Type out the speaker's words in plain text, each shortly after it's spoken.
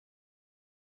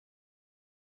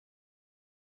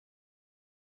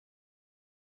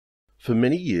For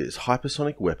many years,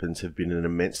 hypersonic weapons have been an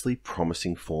immensely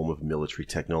promising form of military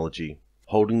technology,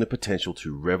 holding the potential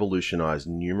to revolutionize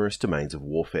numerous domains of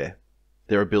warfare.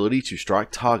 Their ability to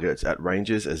strike targets at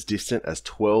ranges as distant as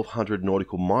 1,200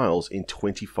 nautical miles in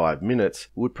 25 minutes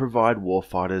would provide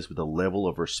warfighters with a level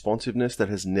of responsiveness that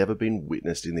has never been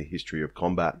witnessed in the history of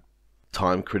combat.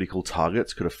 Time-critical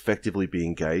targets could effectively be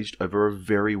engaged over a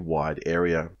very wide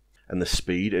area, and the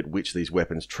speed at which these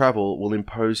weapons travel will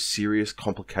impose serious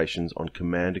complications on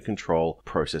command and control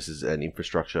processes and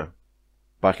infrastructure.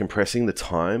 By compressing the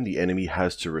time the enemy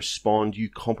has to respond, you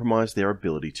compromise their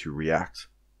ability to react.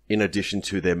 In addition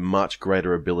to their much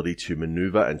greater ability to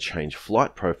maneuver and change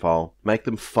flight profile, make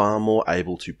them far more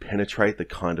able to penetrate the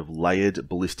kind of layered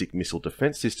ballistic missile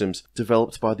defense systems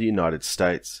developed by the United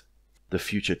States. The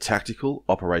future tactical,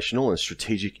 operational, and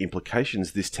strategic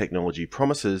implications this technology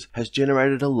promises has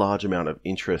generated a large amount of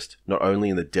interest, not only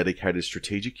in the dedicated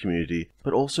strategic community,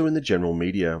 but also in the general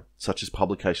media, such as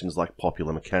publications like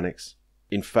Popular Mechanics.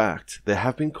 In fact, there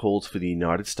have been calls for the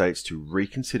United States to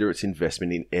reconsider its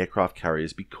investment in aircraft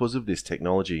carriers because of this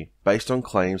technology, based on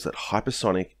claims that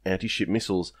hypersonic anti-ship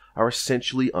missiles are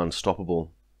essentially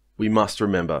unstoppable. We must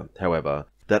remember, however,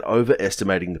 that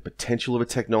overestimating the potential of a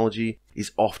technology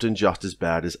is often just as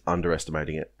bad as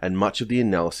underestimating it, and much of the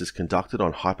analysis conducted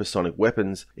on hypersonic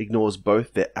weapons ignores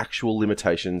both their actual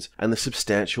limitations and the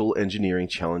substantial engineering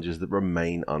challenges that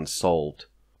remain unsolved.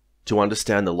 To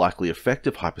understand the likely effect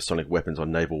of hypersonic weapons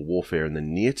on naval warfare in the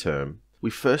near term, we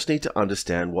first need to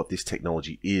understand what this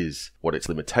technology is, what its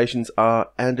limitations are,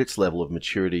 and its level of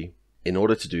maturity. In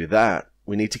order to do that,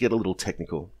 we need to get a little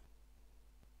technical.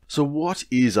 So what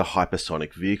is a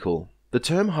hypersonic vehicle? The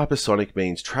term hypersonic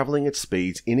means traveling at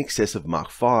speeds in excess of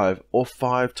Mach 5 or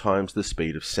 5 times the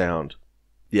speed of sound.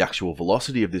 The actual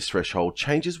velocity of this threshold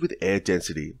changes with air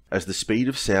density, as the speed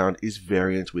of sound is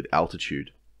variant with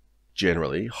altitude.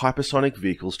 Generally, hypersonic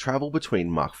vehicles travel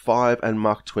between Mach 5 and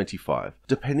Mach 25,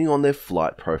 depending on their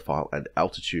flight profile and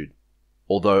altitude.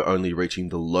 Although only reaching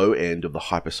the low end of the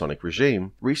hypersonic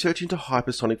regime, research into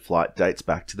hypersonic flight dates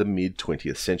back to the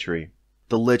mid-20th century.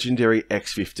 The legendary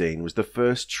X-15 was the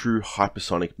first true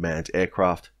hypersonic manned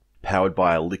aircraft. Powered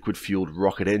by a liquid-fueled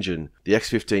rocket engine, the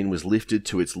X-15 was lifted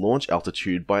to its launch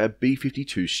altitude by a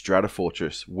B-52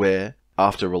 Stratofortress where,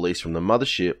 after release from the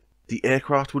mothership, the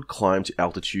aircraft would climb to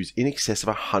altitudes in excess of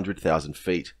 100,000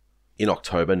 feet. In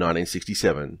October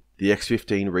 1967, the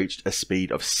X-15 reached a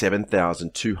speed of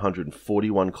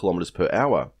 7,241 km per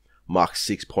hour, Mach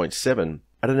 6.7,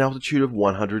 at an altitude of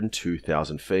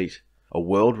 102,000 feet, a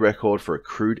world record for a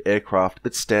crewed aircraft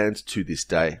that stands to this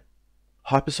day.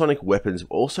 Hypersonic weapons were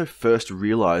also first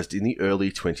realized in the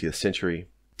early 20th century.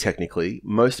 Technically,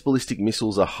 most ballistic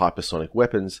missiles are hypersonic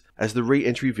weapons, as the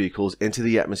re-entry vehicles enter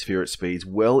the atmosphere at speeds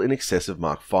well in excess of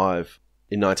Mach 5.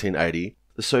 In 1980,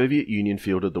 the Soviet Union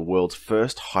fielded the world's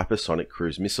first hypersonic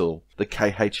cruise missile, the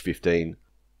KH-15.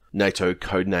 NATO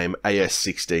codename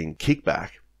AS-16 Kickback.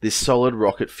 This solid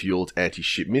rocket-fueled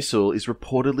anti-ship missile is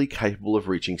reportedly capable of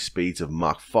reaching speeds of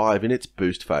Mach 5 in its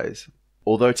boost phase.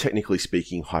 Although technically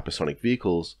speaking hypersonic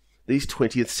vehicles, these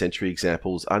 20th century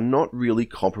examples are not really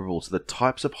comparable to the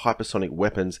types of hypersonic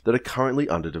weapons that are currently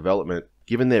under development,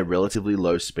 given their relatively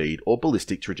low speed or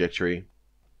ballistic trajectory.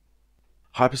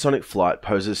 Hypersonic flight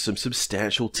poses some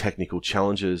substantial technical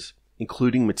challenges,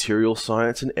 including material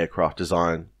science and aircraft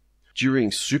design.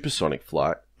 During supersonic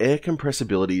flight, air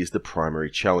compressibility is the primary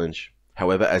challenge.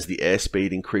 However, as the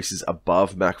airspeed increases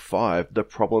above Mach 5, the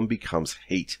problem becomes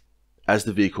heat. As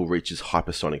the vehicle reaches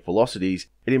hypersonic velocities,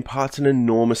 it imparts an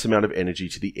enormous amount of energy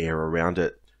to the air around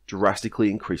it, drastically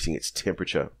increasing its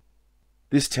temperature.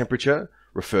 This temperature,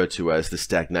 referred to as the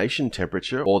stagnation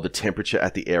temperature or the temperature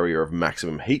at the area of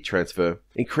maximum heat transfer,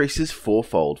 increases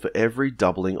fourfold for every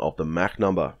doubling of the Mach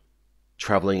number.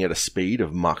 Traveling at a speed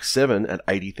of Mach 7 at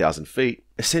 80,000 feet,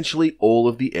 essentially all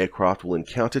of the aircraft will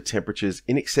encounter temperatures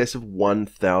in excess of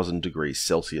 1,000 degrees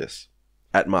Celsius.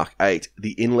 At Mach 8,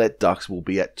 the inlet ducts will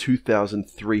be at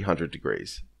 2,300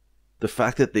 degrees. The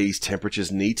fact that these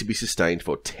temperatures need to be sustained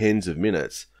for tens of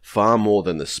minutes, far more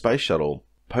than the space shuttle,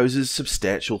 poses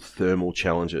substantial thermal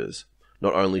challenges,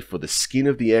 not only for the skin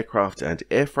of the aircraft and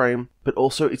airframe, but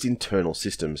also its internal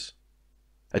systems.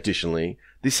 Additionally,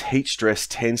 this heat stress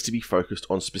tends to be focused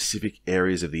on specific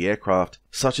areas of the aircraft,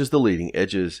 such as the leading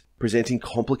edges, presenting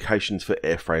complications for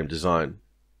airframe design.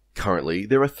 Currently,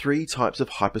 there are 3 types of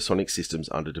hypersonic systems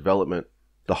under development: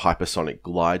 the hypersonic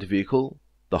glide vehicle,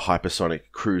 the hypersonic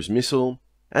cruise missile,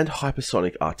 and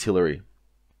hypersonic artillery.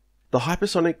 The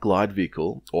Hypersonic Glide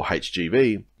Vehicle, or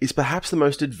HGV, is perhaps the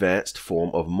most advanced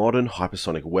form of modern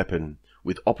hypersonic weapon,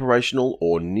 with operational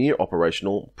or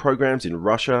near-operational programs in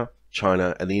Russia,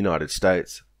 China, and the United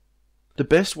States. The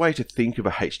best way to think of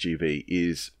a HGV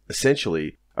is,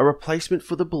 essentially, a replacement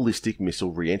for the ballistic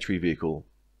missile re-entry vehicle.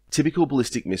 Typical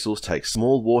ballistic missiles take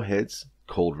small warheads,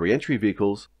 called re-entry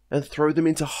vehicles, and throw them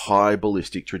into high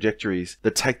ballistic trajectories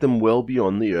that take them well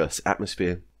beyond the Earth's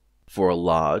atmosphere. For a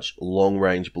large,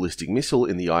 long-range ballistic missile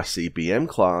in the ICBM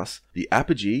class, the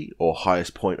apogee, or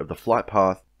highest point of the flight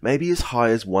path, may be as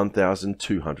high as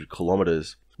 1,200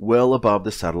 kilometers, well above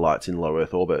the satellites in low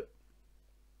Earth orbit.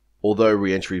 Although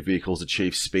re-entry vehicles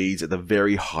achieve speeds at the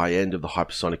very high end of the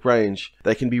hypersonic range,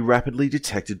 they can be rapidly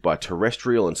detected by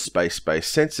terrestrial and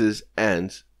space-based sensors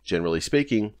and, generally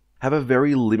speaking, have a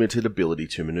very limited ability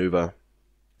to maneuver.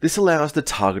 This allows the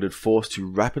targeted force to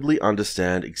rapidly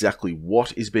understand exactly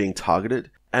what is being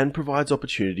targeted and provides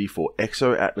opportunity for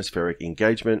exo-atmospheric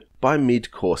engagement by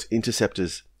mid-course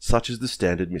interceptors, such as the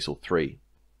Standard Missile-3.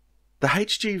 The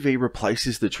HGV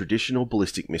replaces the traditional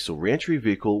ballistic missile re-entry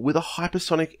vehicle with a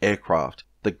hypersonic aircraft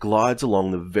that glides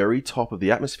along the very top of the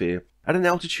atmosphere at an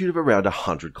altitude of around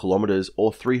 100 kilometers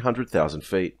or 300,000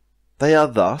 feet. They are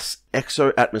thus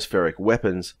exo-atmospheric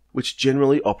weapons which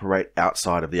generally operate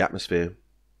outside of the atmosphere.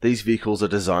 These vehicles are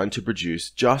designed to produce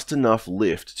just enough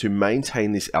lift to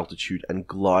maintain this altitude and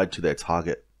glide to their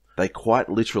target. They quite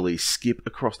literally skip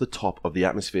across the top of the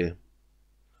atmosphere.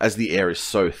 As the air is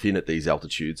so thin at these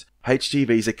altitudes,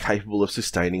 HGVs are capable of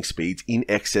sustaining speeds in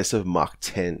excess of Mach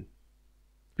 10.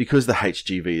 Because the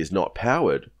HGV is not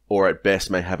powered, or at best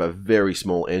may have a very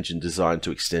small engine designed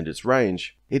to extend its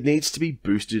range, it needs to be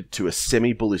boosted to a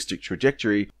semi-ballistic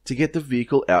trajectory to get the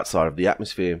vehicle outside of the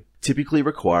atmosphere, typically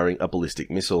requiring a ballistic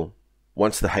missile.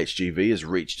 Once the HGV has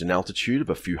reached an altitude of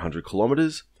a few hundred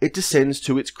kilometers, it descends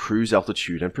to its cruise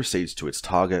altitude and proceeds to its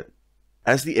target.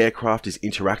 As the aircraft is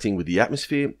interacting with the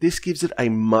atmosphere, this gives it a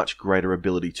much greater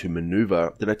ability to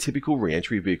maneuver than a typical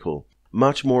re-entry vehicle,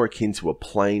 much more akin to a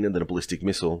plane than a ballistic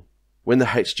missile. When the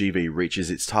HGV reaches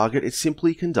its target, it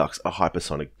simply conducts a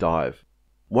hypersonic dive.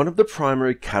 One of the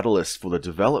primary catalysts for the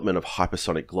development of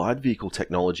hypersonic glide vehicle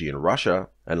technology in Russia,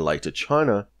 and later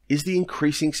China, is the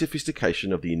increasing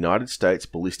sophistication of the United States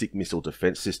ballistic missile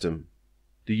defense system.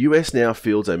 The US now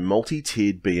fields a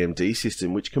multi-tiered BMD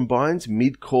system which combines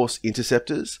mid-course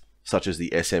interceptors, such as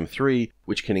the SM-3,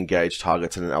 which can engage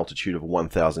targets at an altitude of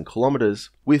 1,000 kilometers,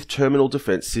 with terminal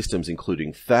defense systems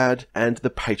including THAAD and the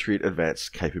Patriot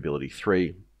Advanced Capability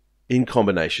 3. In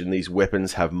combination, these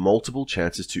weapons have multiple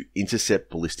chances to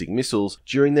intercept ballistic missiles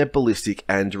during their ballistic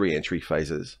and re-entry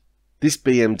phases. This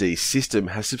BMD system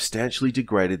has substantially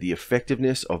degraded the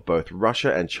effectiveness of both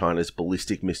Russia and China's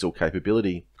ballistic missile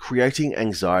capability, creating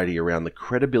anxiety around the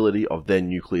credibility of their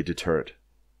nuclear deterrent.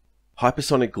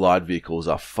 Hypersonic glide vehicles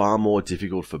are far more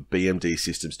difficult for BMD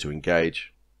systems to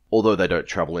engage. Although they don't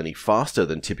travel any faster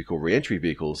than typical re-entry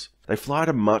vehicles, they fly at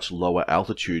a much lower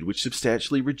altitude which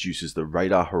substantially reduces the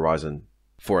radar horizon.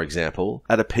 For example,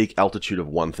 at a peak altitude of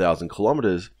 1,000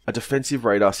 kilometers, a defensive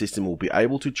radar system will be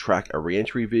able to track a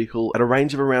re-entry vehicle at a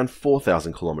range of around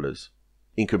 4,000 kilometers.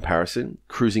 In comparison,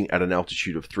 cruising at an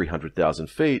altitude of 300,000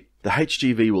 feet, the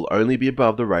HGV will only be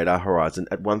above the radar horizon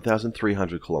at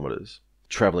 1,300 kilometers.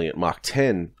 Traveling at Mach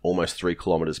 10, almost 3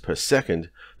 kilometers per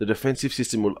second, the defensive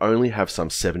system will only have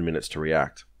some 7 minutes to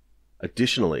react.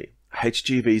 Additionally,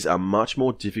 HGVs are much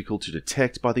more difficult to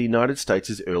detect by the United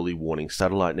States' early warning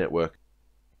satellite network.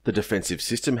 The defensive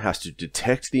system has to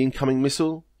detect the incoming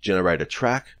missile, generate a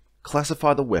track,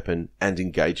 classify the weapon, and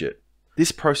engage it.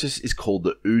 This process is called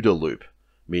the OODA loop,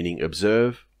 meaning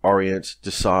observe, orient,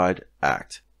 decide,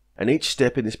 act, and each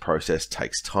step in this process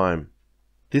takes time.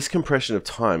 This compression of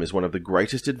time is one of the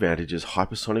greatest advantages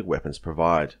hypersonic weapons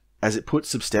provide, as it puts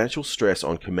substantial stress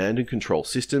on command and control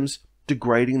systems,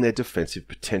 degrading their defensive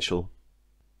potential.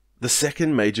 The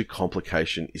second major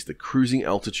complication is the cruising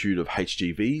altitude of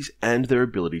HGVs and their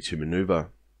ability to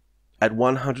maneuver. At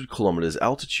 100 kilometers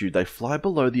altitude, they fly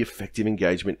below the effective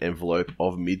engagement envelope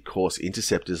of mid-course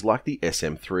interceptors like the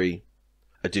SM-3.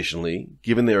 Additionally,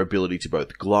 given their ability to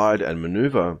both glide and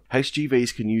maneuver,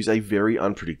 HGVs can use a very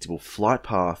unpredictable flight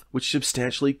path which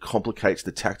substantially complicates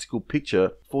the tactical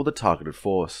picture for the targeted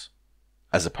force.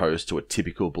 As opposed to a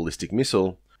typical ballistic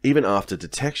missile, even after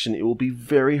detection, it will be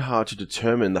very hard to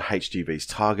determine the HGV's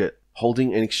target,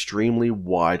 holding an extremely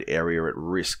wide area at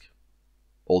risk.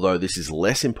 Although this is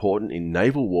less important in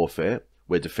naval warfare,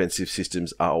 where defensive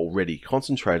systems are already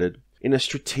concentrated, in a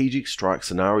strategic strike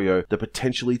scenario, the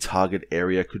potentially target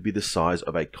area could be the size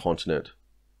of a continent.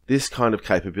 This kind of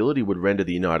capability would render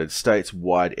the United States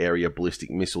wide area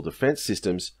ballistic missile defense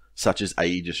systems such as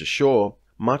Aegis Ashore,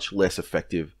 much less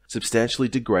effective, substantially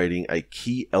degrading a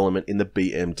key element in the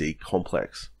BMD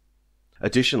complex.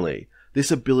 Additionally, this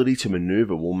ability to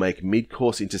maneuver will make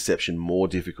mid-course interception more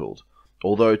difficult,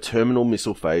 although terminal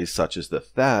missile phase such as the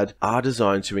THAAD are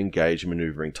designed to engage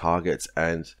maneuvering targets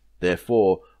and,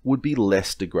 therefore, would be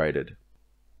less degraded.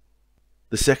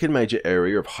 The second major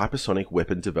area of hypersonic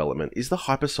weapon development is the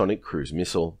hypersonic cruise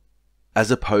missile. As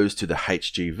opposed to the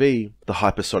HGV, the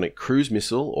hypersonic cruise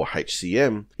missile, or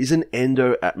HCM, is an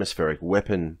endo-atmospheric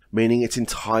weapon, meaning its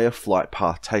entire flight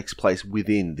path takes place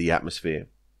within the atmosphere.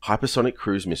 Hypersonic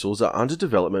cruise missiles are under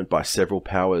development by several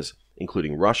powers,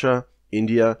 including Russia,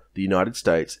 India, the United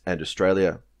States, and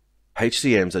Australia.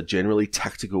 HCMs are generally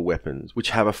tactical weapons,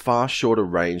 which have a far shorter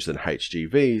range than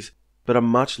HGVs, but are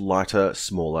much lighter,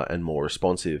 smaller, and more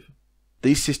responsive.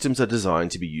 These systems are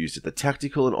designed to be used at the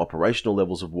tactical and operational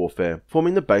levels of warfare,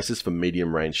 forming the basis for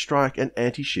medium-range strike and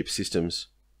anti-ship systems.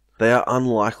 They are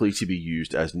unlikely to be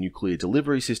used as nuclear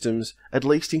delivery systems, at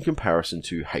least in comparison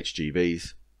to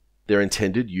HGVs. Their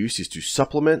intended use is to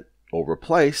supplement, or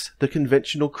replace, the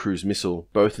conventional cruise missile,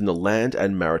 both in the land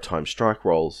and maritime strike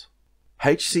roles.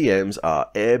 HCMs are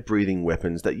air-breathing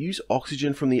weapons that use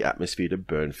oxygen from the atmosphere to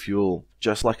burn fuel,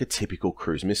 just like a typical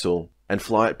cruise missile, and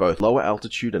fly at both lower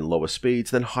altitude and lower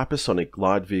speeds than hypersonic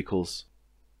glide vehicles.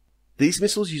 These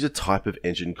missiles use a type of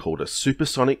engine called a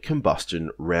supersonic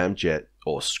combustion ramjet,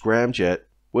 or scramjet,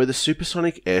 where the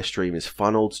supersonic airstream is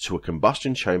funneled to a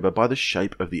combustion chamber by the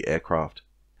shape of the aircraft.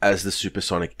 As the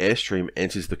supersonic airstream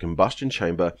enters the combustion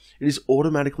chamber, it is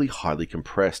automatically highly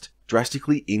compressed,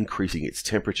 drastically increasing its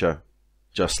temperature.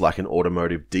 Just like an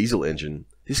automotive diesel engine,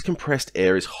 this compressed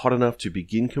air is hot enough to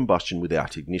begin combustion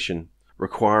without ignition,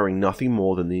 requiring nothing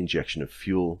more than the injection of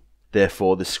fuel.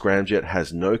 Therefore, the scramjet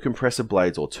has no compressor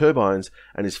blades or turbines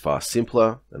and is far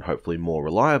simpler, and hopefully more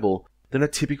reliable, than a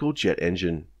typical jet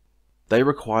engine. They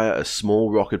require a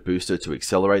small rocket booster to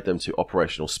accelerate them to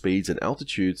operational speeds and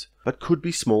altitudes, but could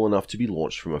be small enough to be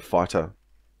launched from a fighter.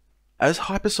 As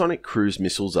hypersonic cruise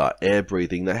missiles are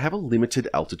air-breathing, they have a limited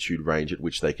altitude range at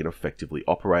which they can effectively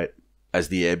operate. As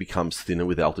the air becomes thinner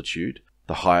with altitude,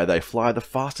 the higher they fly, the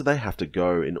faster they have to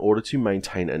go in order to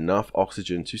maintain enough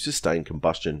oxygen to sustain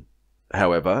combustion.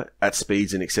 However, at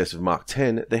speeds in excess of Mach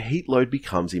 10, the heat load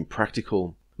becomes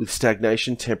impractical, with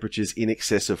stagnation temperatures in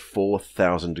excess of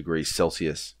 4,000 degrees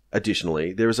Celsius.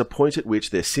 Additionally, there is a point at which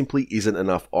there simply isn't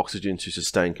enough oxygen to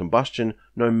sustain combustion,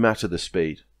 no matter the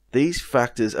speed. These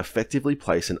factors effectively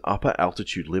place an upper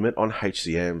altitude limit on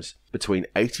HCMs, between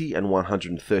 80 and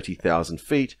 130,000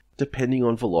 feet, depending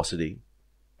on velocity.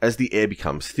 As the air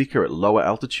becomes thicker at lower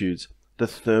altitudes, the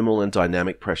thermal and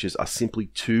dynamic pressures are simply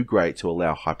too great to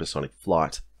allow hypersonic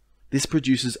flight. This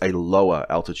produces a lower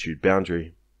altitude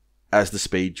boundary. As the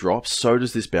speed drops, so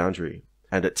does this boundary,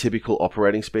 and at typical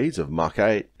operating speeds of Mach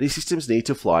 8, these systems need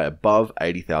to fly above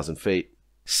 80,000 feet.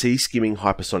 Sea-skimming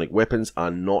hypersonic weapons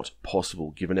are not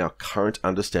possible given our current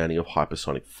understanding of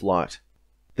hypersonic flight.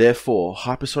 Therefore,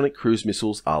 hypersonic cruise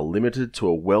missiles are limited to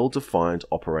a well-defined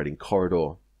operating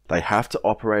corridor. They have to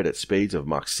operate at speeds of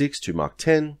Mach 6 to Mach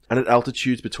 10 and at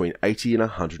altitudes between 80 and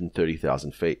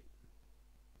 130,000 feet.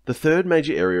 The third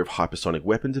major area of hypersonic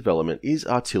weapon development is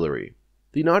artillery.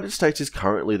 The United States is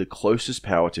currently the closest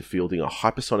power to fielding a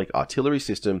hypersonic artillery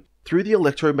system through the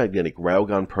electromagnetic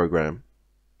railgun program.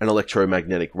 An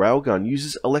electromagnetic railgun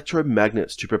uses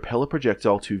electromagnets to propel a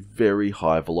projectile to very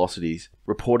high velocities,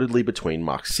 reportedly between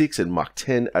Mach 6 and Mach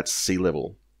 10 at sea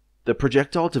level. The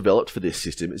projectile developed for this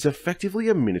system is effectively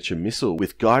a miniature missile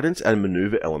with guidance and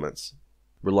maneuver elements.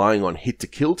 Relying on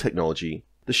hit-to-kill technology,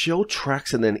 the shell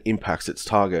tracks and then impacts its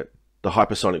target. The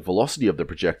hypersonic velocity of the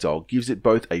projectile gives it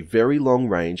both a very long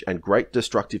range and great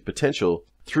destructive potential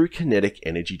through kinetic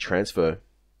energy transfer.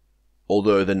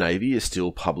 Although the Navy is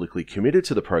still publicly committed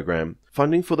to the program,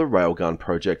 funding for the railgun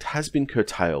project has been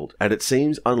curtailed, and it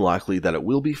seems unlikely that it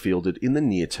will be fielded in the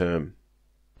near term.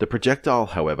 The projectile,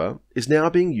 however, is now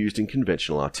being used in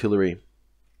conventional artillery.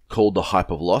 Called the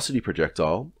hypervelocity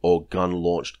projectile, or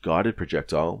gun-launched guided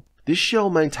projectile, this shell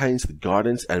maintains the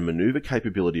guidance and maneuver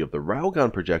capability of the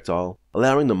railgun projectile,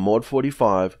 allowing the Mod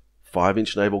 45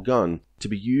 5-inch naval gun to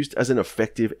be used as an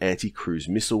effective anti-cruise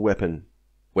missile weapon.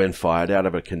 When fired out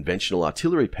of a conventional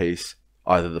artillery piece,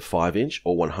 either the 5-inch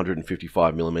or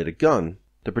 155mm gun,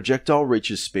 the projectile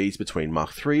reaches speeds between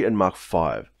Mach 3 and Mach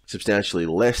 5, substantially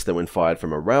less than when fired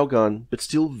from a railgun, but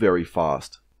still very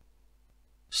fast.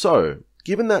 So,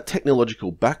 given that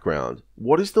technological background,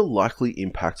 what is the likely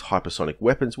impact hypersonic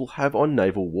weapons will have on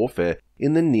naval warfare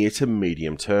in the near to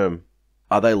medium term?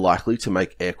 Are they likely to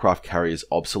make aircraft carriers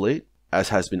obsolete, as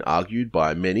has been argued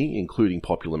by many, including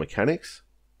popular mechanics?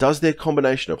 Does their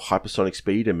combination of hypersonic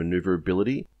speed and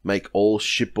maneuverability make all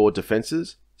shipboard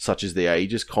defenses, such as the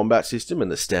Aegis combat system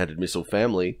and the Standard Missile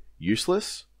family,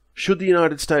 useless? Should the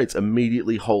United States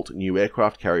immediately halt new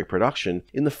aircraft carrier production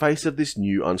in the face of this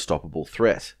new unstoppable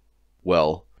threat?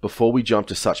 Well, before we jump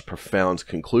to such profound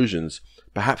conclusions,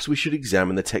 perhaps we should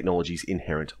examine the technology's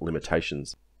inherent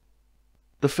limitations.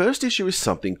 The first issue is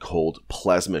something called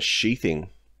plasma sheathing.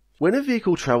 When a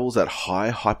vehicle travels at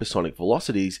high hypersonic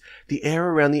velocities, the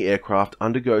air around the aircraft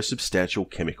undergoes substantial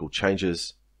chemical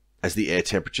changes. As the air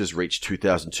temperatures reach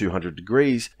 2,200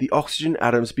 degrees, the oxygen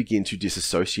atoms begin to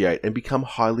dissociate and become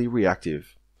highly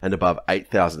reactive. And above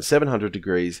 8,700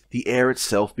 degrees, the air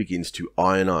itself begins to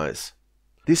ionize.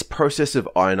 This process of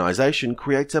ionization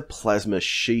creates a plasma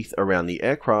sheath around the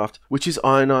aircraft, which is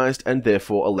ionized and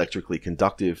therefore electrically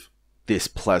conductive. This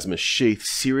plasma sheath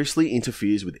seriously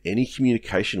interferes with any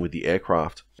communication with the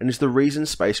aircraft, and is the reason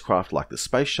spacecraft like the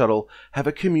Space Shuttle have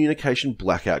a communication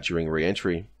blackout during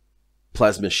re-entry.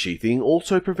 Plasma sheathing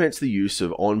also prevents the use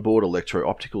of onboard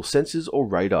electro-optical sensors or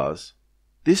radars.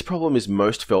 This problem is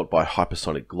most felt by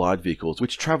hypersonic glide vehicles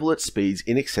which travel at speeds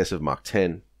in excess of Mach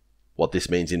 10. What this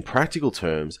means in practical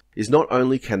terms is not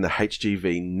only can the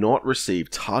HGV not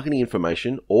receive targeting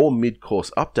information or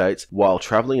mid-course updates while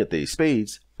traveling at these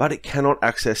speeds, but it cannot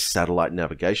access satellite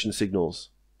navigation signals.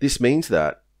 This means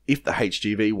that, if the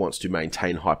HGV wants to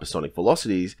maintain hypersonic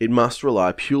velocities, it must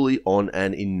rely purely on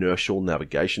an inertial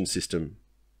navigation system.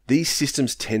 These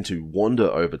systems tend to wander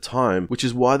over time, which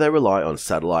is why they rely on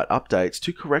satellite updates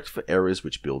to correct for errors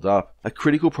which build up, a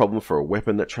critical problem for a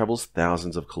weapon that travels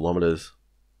thousands of kilometers.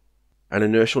 An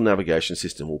inertial navigation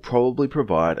system will probably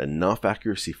provide enough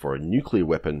accuracy for a nuclear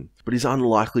weapon, but is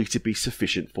unlikely to be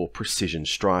sufficient for precision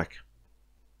strike.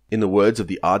 In the words of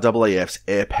the RAAF's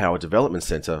Air Power Development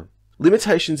Center,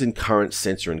 limitations in current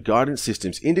sensor and guidance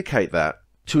systems indicate that,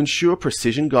 to ensure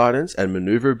precision guidance and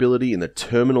maneuverability in the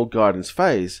terminal guidance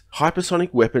phase,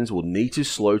 hypersonic weapons will need to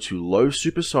slow to low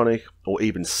supersonic or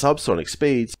even subsonic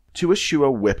speeds to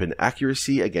assure weapon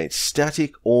accuracy against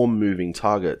static or moving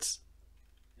targets.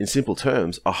 In simple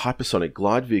terms, a hypersonic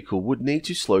glide vehicle would need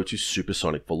to slow to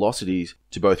supersonic velocities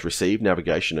to both receive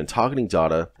navigation and targeting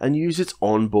data and use its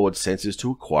onboard sensors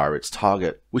to acquire its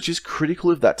target, which is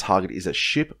critical if that target is a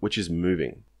ship which is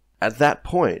moving. At that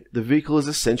point, the vehicle is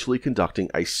essentially conducting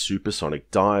a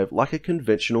supersonic dive like a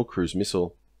conventional cruise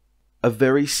missile. A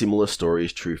very similar story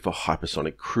is true for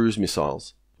hypersonic cruise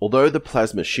missiles. Although the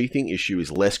plasma sheathing issue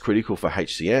is less critical for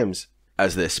HCMs,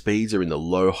 as their speeds are in the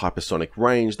low hypersonic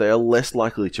range, they are less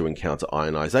likely to encounter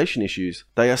ionization issues.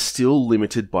 They are still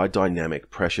limited by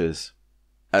dynamic pressures.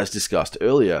 As discussed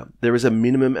earlier, there is a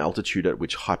minimum altitude at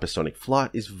which hypersonic flight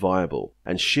is viable,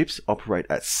 and ships operate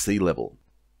at sea level.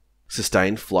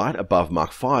 Sustained flight above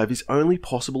Mach 5 is only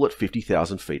possible at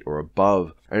 50,000 feet or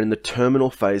above, and in the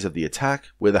terminal phase of the attack,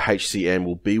 where the HCM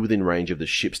will be within range of the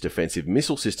ship's defensive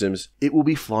missile systems, it will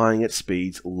be flying at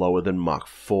speeds lower than Mach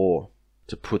 4.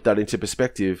 To put that into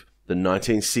perspective, the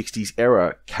 1960s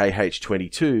era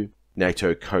KH-22,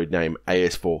 NATO codename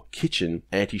AS-4 Kitchen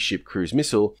anti-ship cruise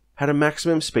missile, had a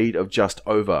maximum speed of just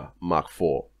over Mach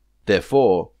 4.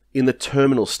 Therefore, in the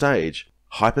terminal stage,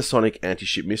 hypersonic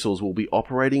anti-ship missiles will be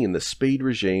operating in the speed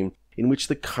regime in which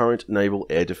the current naval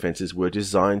air defenses were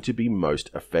designed to be most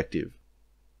effective.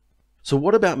 So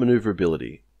what about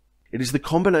maneuverability? It is the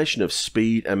combination of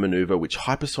speed and maneuver which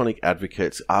hypersonic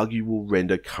advocates argue will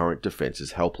render current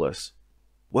defenses helpless.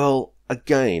 Well,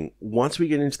 again, once we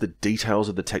get into the details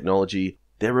of the technology,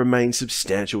 there remain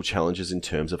substantial challenges in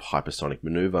terms of hypersonic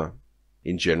maneuver.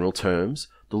 In general terms,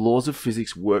 the laws of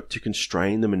physics work to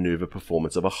constrain the maneuver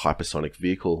performance of a hypersonic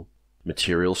vehicle.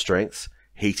 Material strengths,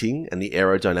 heating, and the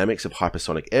aerodynamics of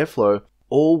hypersonic airflow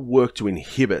all work to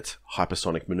inhibit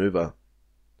hypersonic maneuver.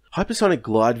 Hypersonic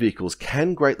glide vehicles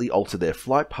can greatly alter their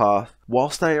flight path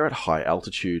whilst they are at high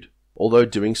altitude, although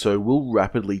doing so will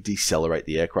rapidly decelerate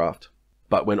the aircraft.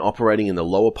 But when operating in the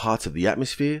lower parts of the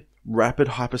atmosphere, rapid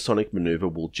hypersonic maneuver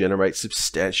will generate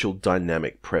substantial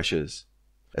dynamic pressures.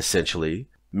 Essentially,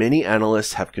 many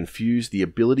analysts have confused the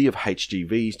ability of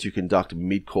HGVs to conduct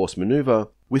mid-course maneuver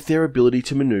with their ability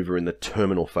to maneuver in the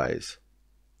terminal phase.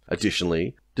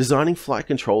 Additionally, designing flight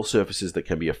control surfaces that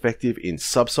can be effective in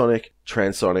subsonic,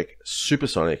 transonic,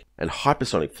 supersonic, and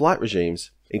hypersonic flight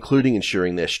regimes, including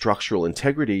ensuring their structural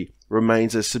integrity,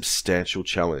 remains a substantial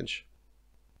challenge.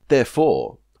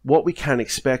 Therefore, what we can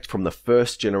expect from the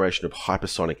first generation of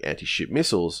hypersonic anti-ship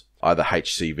missiles, either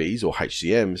HCVs or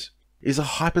HCMs, is a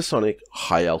hypersonic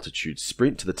high-altitude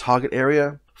sprint to the target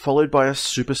area, followed by a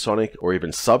supersonic or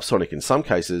even subsonic in some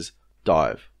cases,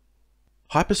 dive.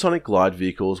 Hypersonic glide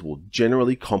vehicles will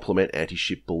generally complement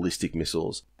anti-ship ballistic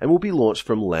missiles and will be launched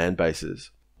from land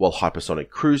bases, while hypersonic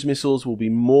cruise missiles will be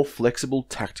more flexible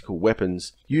tactical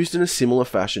weapons used in a similar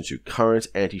fashion to current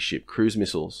anti-ship cruise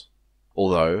missiles.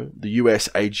 Although the US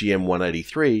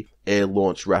AGM-183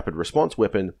 air-launched rapid response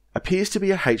weapon appears to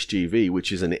be a HGV,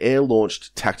 which is an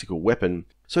air-launched tactical weapon,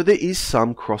 so there is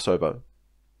some crossover.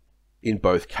 In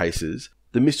both cases,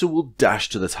 the missile will dash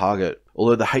to the target,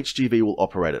 although the HGV will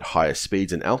operate at higher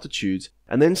speeds and altitudes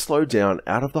and then slow down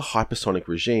out of the hypersonic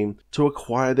regime to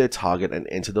acquire their target and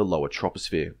enter the lower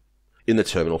troposphere. In the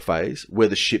terminal phase, where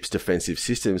the ship's defensive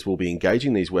systems will be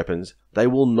engaging these weapons, they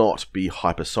will not be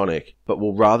hypersonic, but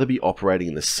will rather be operating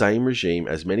in the same regime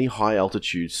as many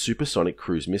high-altitude supersonic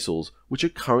cruise missiles which are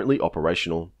currently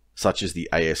operational, such as the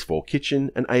AS-4 Kitchen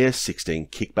and AS-16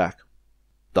 Kickback.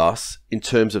 Thus, in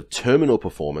terms of terminal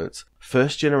performance,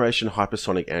 first-generation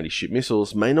hypersonic anti-ship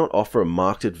missiles may not offer a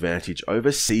marked advantage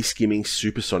over sea-skimming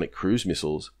supersonic cruise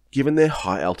missiles, given their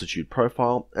high-altitude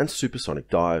profile and supersonic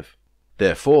dive.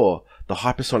 Therefore, the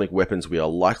hypersonic weapons we are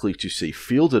likely to see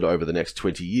fielded over the next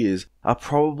 20 years are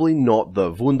probably not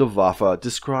the Wunderwaffe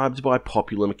described by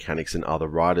popular mechanics and other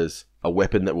writers, a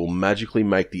weapon that will magically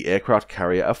make the aircraft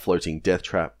carrier a floating death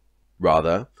trap.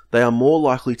 Rather, they are more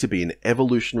likely to be an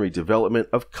evolutionary development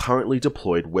of currently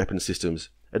deployed weapon systems,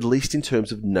 at least in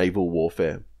terms of naval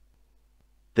warfare.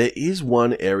 There is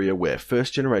one area where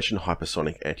first-generation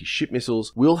hypersonic anti-ship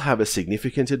missiles will have a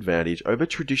significant advantage over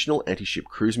traditional anti-ship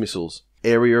cruise missiles: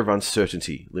 area of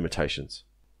uncertainty limitations.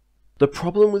 The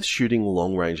problem with shooting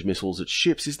long-range missiles at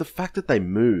ships is the fact that they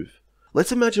move.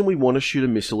 Let's imagine we want to shoot a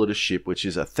missile at a ship which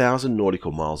is 1,000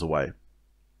 nautical miles away.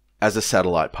 As a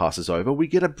satellite passes over, we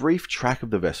get a brief track of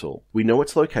the vessel. We know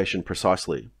its location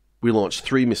precisely. We launch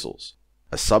 3 missiles: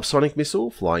 a subsonic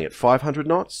missile flying at 500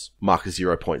 knots, Mach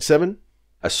 0.7,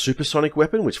 a supersonic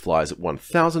weapon which flies at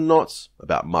 1,000 knots,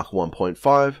 about Mach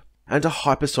 1.5, and a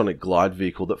hypersonic glide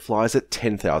vehicle that flies at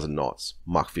 10,000 knots,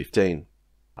 Mach 15.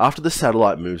 After the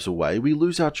satellite moves away, we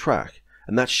lose our track,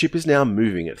 and that ship is now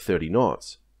moving at 30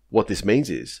 knots. What this means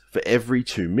is, for every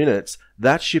 2 minutes,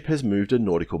 that ship has moved a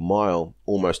nautical mile,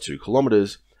 almost 2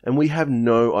 kilometers, and we have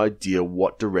no idea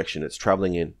what direction it's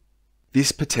traveling in.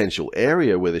 This potential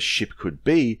area where the ship could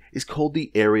be is called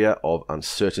the area of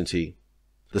uncertainty.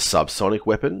 The subsonic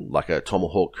weapon, like a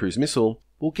Tomahawk cruise missile,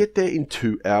 will get there in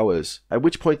 2 hours, at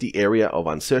which point the area of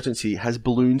uncertainty has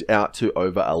ballooned out to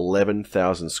over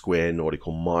 11,000 square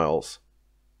nautical miles.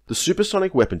 The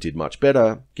supersonic weapon did much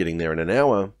better, getting there in an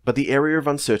hour, but the area of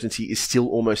uncertainty is still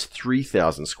almost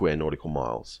 3,000 square nautical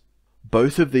miles.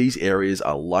 Both of these areas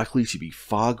are likely to be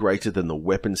far greater than the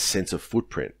weapon's sensor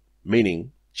footprint,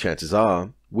 meaning, chances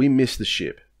are, we miss the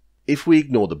ship. If we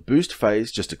ignore the boost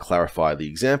phase, just to clarify the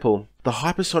example, the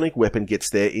hypersonic weapon gets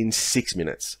there in 6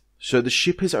 minutes, so the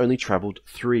ship has only travelled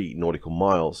 3 nautical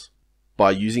miles.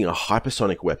 By using a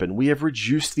hypersonic weapon, we have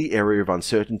reduced the area of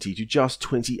uncertainty to just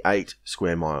 28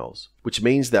 square miles, which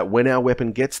means that when our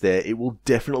weapon gets there, it will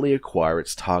definitely acquire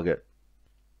its target.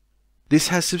 This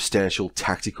has substantial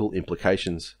tactical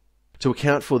implications. To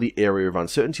account for the area of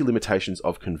uncertainty limitations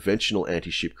of conventional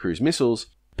anti-ship cruise missiles,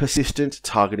 persistent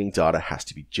targeting data has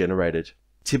to be generated.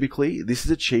 Typically, this is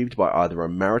achieved by either a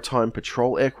maritime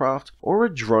patrol aircraft or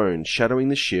a drone shadowing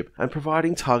the ship and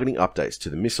providing targeting updates to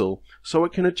the missile so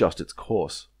it can adjust its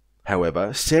course.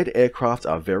 However, said aircraft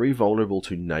are very vulnerable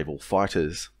to naval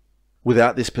fighters.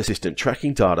 Without this persistent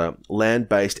tracking data,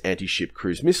 land-based anti-ship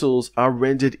cruise missiles are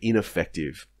rendered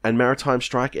ineffective, and maritime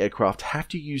strike aircraft have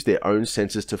to use their own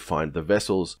sensors to find the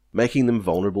vessels, making them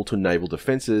vulnerable to naval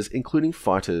defenses, including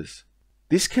fighters.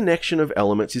 This connection of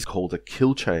elements is called a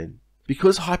kill chain.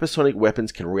 Because hypersonic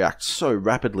weapons can react so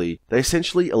rapidly, they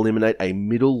essentially eliminate a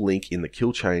middle link in the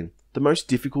kill chain, the most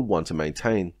difficult one to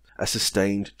maintain, a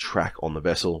sustained track on the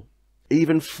vessel.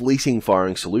 Even fleeting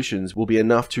firing solutions will be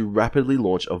enough to rapidly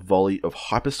launch a volley of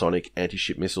hypersonic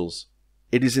anti-ship missiles.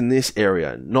 It is in this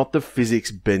area, not the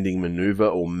physics-bending maneuver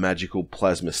or magical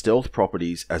plasma stealth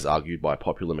properties as argued by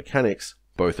popular mechanics,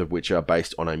 both of which are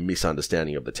based on a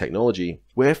misunderstanding of the technology,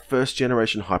 where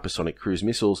first-generation hypersonic cruise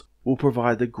missiles will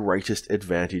provide the greatest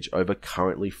advantage over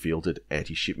currently fielded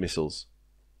anti-ship missiles.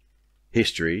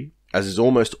 History, as is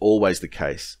almost always the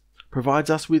case, provides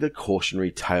us with a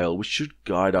cautionary tale which should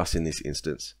guide us in this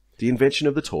instance: the invention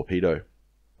of the torpedo.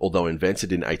 Although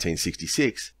invented in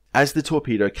 1866, as the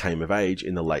torpedo came of age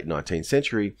in the late 19th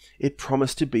century, it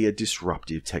promised to be a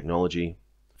disruptive technology.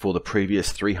 For the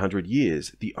previous 300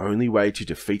 years, the only way to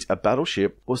defeat a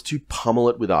battleship was to pummel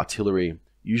it with artillery,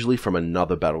 usually from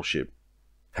another battleship.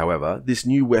 However, this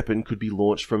new weapon could be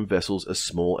launched from vessels as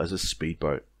small as a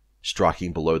speedboat.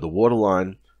 Striking below the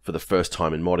waterline, For the first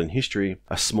time in modern history,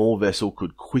 a small vessel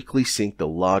could quickly sink the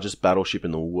largest battleship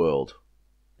in the world.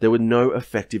 There were no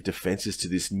effective defenses to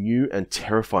this new and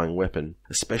terrifying weapon,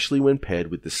 especially when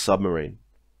paired with the submarine.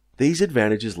 These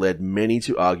advantages led many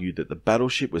to argue that the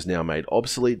battleship was now made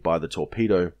obsolete by the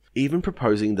torpedo, even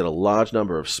proposing that a large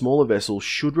number of smaller vessels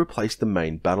should replace the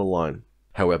main battle line.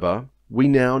 However, we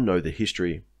now know the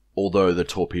history. Although the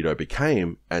torpedo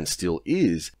became, and still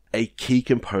is, a key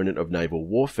component of naval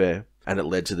warfare, and it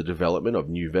led to the development of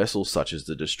new vessels such as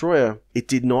the destroyer, it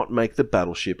did not make the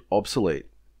battleship obsolete.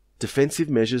 Defensive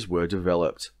measures were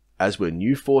developed, as were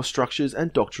new force structures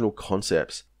and doctrinal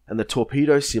concepts, and the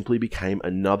torpedo simply became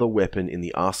another weapon in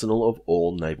the arsenal of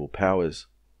all naval powers.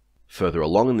 Further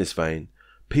along in this vein,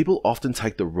 people often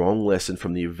take the wrong lesson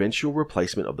from the eventual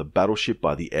replacement of the battleship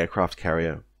by the aircraft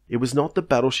carrier. It was not the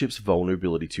battleship's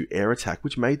vulnerability to air attack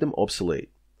which made them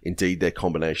obsolete. Indeed, their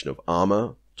combination of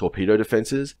armor, torpedo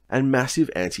defenses, and massive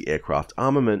anti-aircraft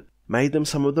armament made them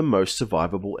some of the most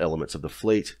survivable elements of the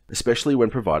fleet, especially when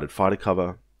provided fighter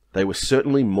cover. They were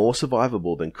certainly more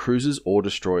survivable than cruisers or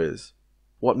destroyers.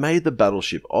 What made the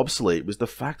battleship obsolete was the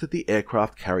fact that the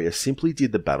aircraft carrier simply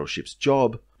did the battleship's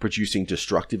job, producing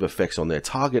destructive effects on their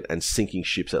target and sinking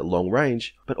ships at long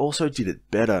range, but also did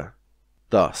it better.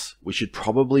 Thus, we should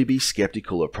probably be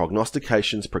skeptical of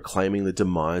prognostications proclaiming the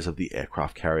demise of the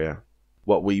aircraft carrier.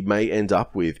 What we may end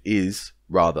up with is,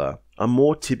 rather, a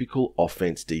more typical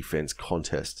offense-defense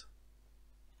contest.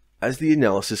 As the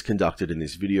analysis conducted in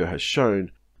this video has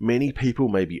shown, many people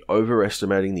may be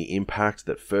overestimating the impact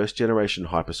that first-generation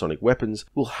hypersonic weapons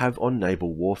will have on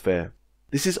naval warfare.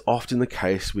 This is often the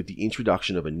case with the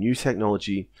introduction of a new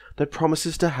technology that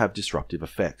promises to have disruptive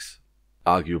effects.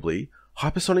 Arguably,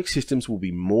 hypersonic systems will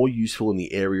be more useful in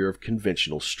the area of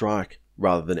conventional strike,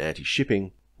 rather than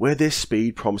anti-shipping, where their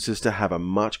speed promises to have a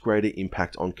much greater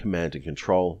impact on command and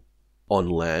control. On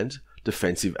land,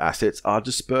 defensive assets are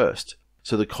dispersed,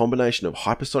 so the combination of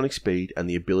hypersonic speed and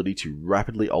the ability to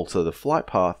rapidly alter the flight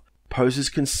path poses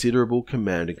considerable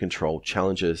command and control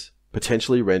challenges,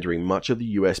 potentially rendering much of the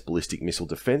US ballistic missile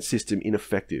defense system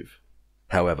ineffective.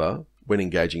 However, when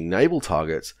engaging naval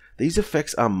targets, these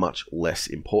effects are much less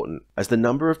important, as the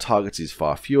number of targets is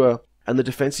far fewer and the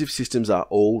defensive systems are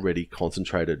already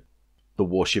concentrated. The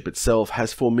warship itself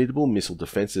has formidable missile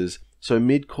defenses, so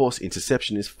mid-course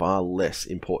interception is far less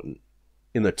important.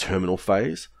 In the terminal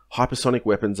phase, hypersonic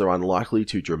weapons are unlikely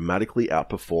to dramatically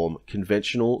outperform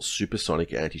conventional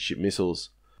supersonic anti-ship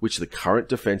missiles, which the current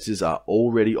defenses are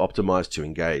already optimized to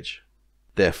engage.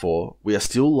 Therefore, we are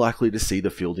still likely to see the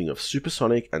fielding of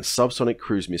supersonic and subsonic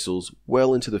cruise missiles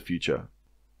well into the future.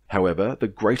 However, the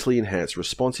greatly enhanced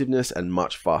responsiveness and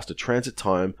much faster transit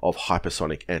time of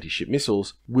hypersonic anti-ship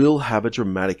missiles will have a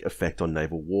dramatic effect on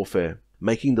naval warfare,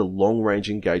 making the long-range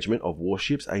engagement of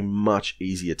warships a much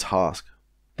easier task.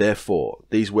 Therefore,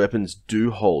 these weapons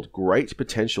do hold great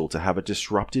potential to have a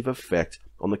disruptive effect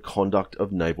on the conduct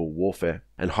of naval warfare,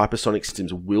 and hypersonic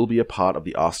systems will be a part of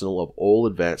the arsenal of all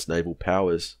advanced naval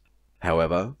powers.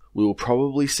 However, we will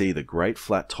probably see the great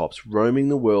flat tops roaming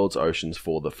the world's oceans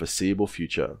for the foreseeable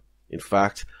future. In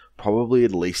fact, probably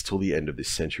at least till the end of this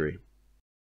century.